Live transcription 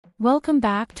Welcome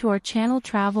back to our channel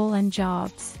Travel and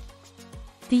Jobs.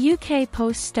 The UK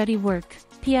Post-Study Work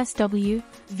 (PSW)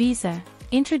 visa,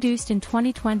 introduced in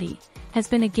 2020, has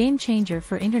been a game changer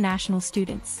for international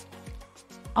students,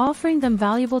 offering them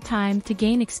valuable time to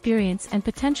gain experience and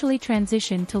potentially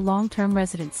transition to long-term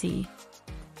residency.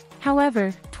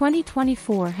 However,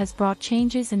 2024 has brought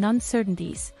changes and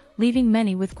uncertainties, leaving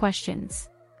many with questions.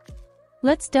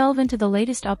 Let's delve into the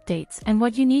latest updates and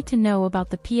what you need to know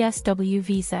about the PSW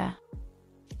visa.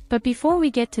 But before we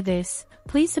get to this,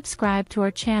 please subscribe to our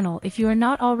channel if you are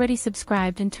not already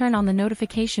subscribed and turn on the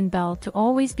notification bell to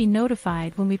always be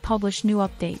notified when we publish new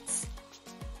updates.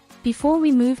 Before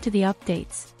we move to the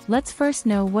updates, let's first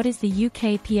know what is the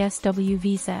UK PSW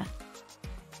visa.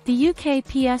 The UK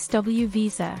PSW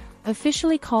visa,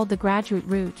 officially called the Graduate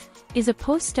Route, is a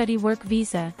post-study work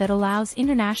visa that allows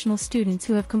international students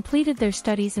who have completed their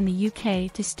studies in the UK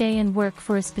to stay and work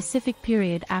for a specific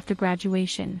period after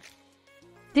graduation.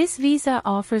 This visa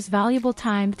offers valuable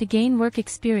time to gain work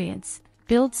experience,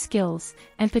 build skills,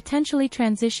 and potentially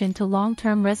transition to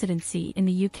long-term residency in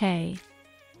the UK.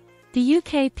 The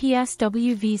UK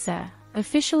PSW visa,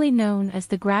 officially known as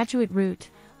the Graduate Route,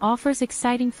 offers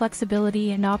exciting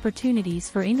flexibility and opportunities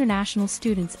for international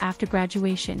students after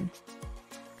graduation.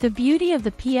 The beauty of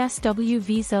the PSW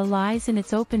visa lies in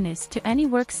its openness to any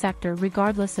work sector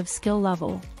regardless of skill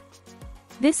level.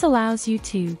 This allows you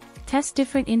to test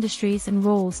different industries and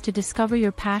roles to discover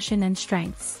your passion and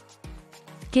strengths,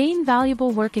 gain valuable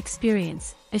work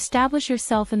experience, establish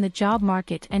yourself in the job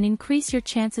market, and increase your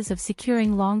chances of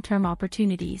securing long-term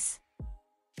opportunities.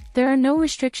 There are no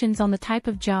restrictions on the type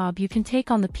of job you can take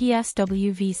on the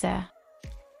PSW visa.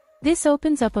 This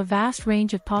opens up a vast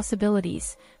range of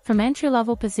possibilities, from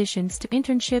entry-level positions to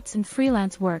internships and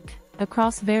freelance work,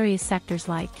 across various sectors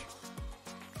like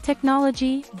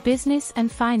technology, business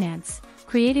and finance,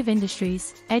 creative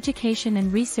industries, education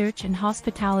and research, and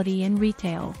hospitality and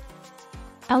retail.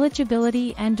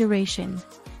 Eligibility and duration.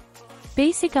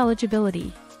 Basic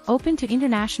eligibility, open to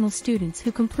international students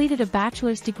who completed a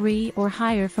bachelor's degree or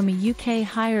higher from a UK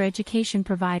higher education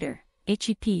provider,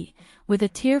 HEP, with a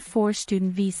Tier 4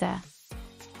 student visa.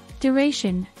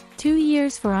 Duration, 2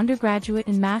 years for undergraduate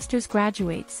and master's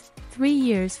graduates, 3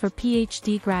 years for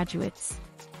PhD graduates.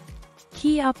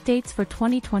 Key updates for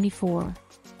 2024.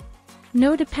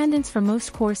 No dependents for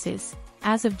most courses.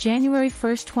 As of January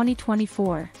 1,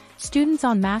 2024, students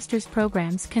on master's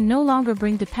programs can no longer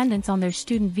bring dependents on their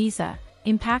student visa,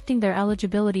 impacting their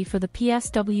eligibility for the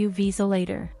PSW visa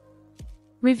later.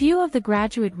 Review of the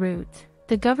Graduate Route.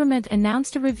 The government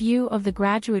announced a review of the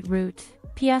Graduate Route,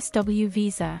 PSW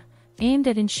visa, aimed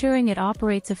at ensuring it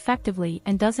operates effectively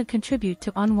and doesn't contribute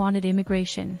to unwanted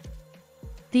immigration.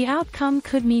 The outcome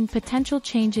could mean potential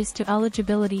changes to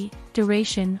eligibility,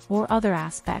 duration, or other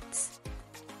aspects.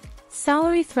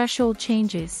 Salary threshold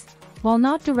changes. While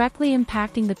not directly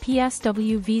impacting the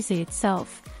PSW visa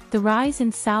itself, the rise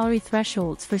in salary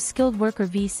thresholds for skilled worker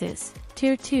visas,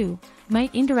 Tier 2,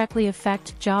 might indirectly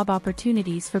affect job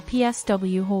opportunities for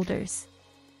PSW holders.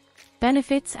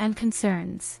 Benefits and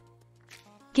concerns.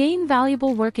 Gain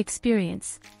valuable work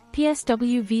experience.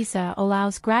 PSW visa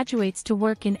allows graduates to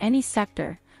work in any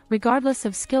sector, regardless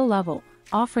of skill level,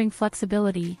 offering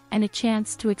flexibility and a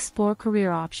chance to explore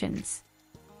career options.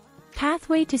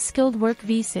 Pathway to skilled work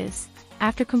visas.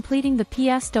 After completing the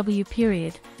PSW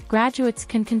period, graduates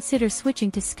can consider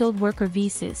switching to skilled worker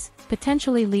visas,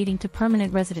 potentially leading to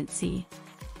permanent residency.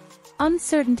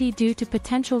 Uncertainty due to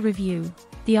potential review.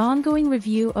 The ongoing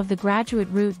review of the Graduate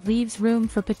Route leaves room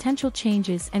for potential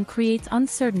changes and creates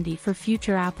uncertainty for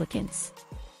future applicants.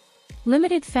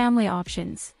 Limited family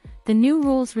options. The new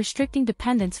rules restricting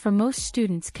dependents for most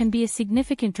students can be a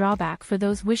significant drawback for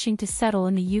those wishing to settle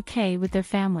in the UK with their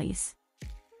families.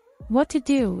 What to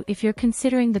do if you're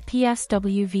considering the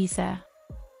PSW visa?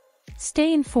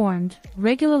 Stay informed.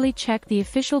 Regularly check the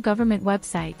official government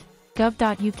website,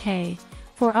 gov.uk,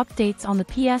 for updates on the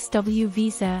PSW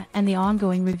visa and the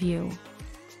ongoing review.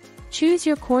 Choose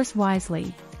your course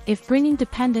wisely. If bringing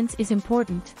dependents is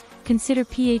important, consider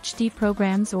PhD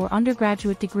programs or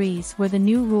undergraduate degrees where the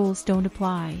new rules don't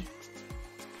apply.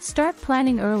 Start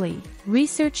planning early.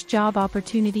 Research job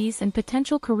opportunities and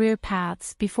potential career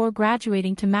paths before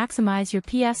graduating to maximize your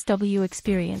PSW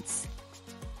experience.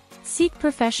 Seek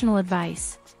professional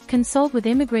advice. Consult with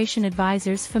immigration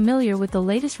advisors familiar with the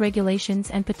latest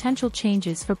regulations and potential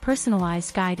changes for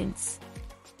personalized guidance.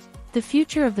 The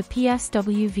future of the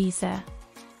PSW visa.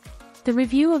 The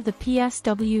review of the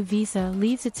PSW visa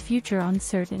leaves its future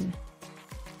uncertain.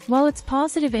 While its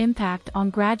positive impact on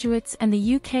graduates and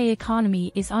the UK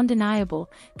economy is undeniable,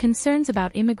 concerns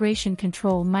about immigration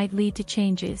control might lead to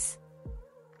changes.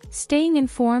 Staying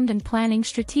informed and planning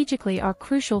strategically are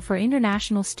crucial for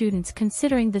international students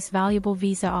considering this valuable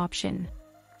visa option.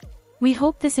 We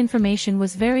hope this information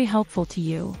was very helpful to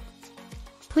you.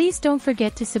 Please don't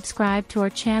forget to subscribe to our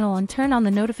channel and turn on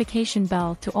the notification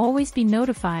bell to always be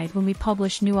notified when we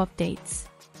publish new updates.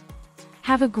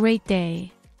 Have a great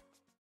day.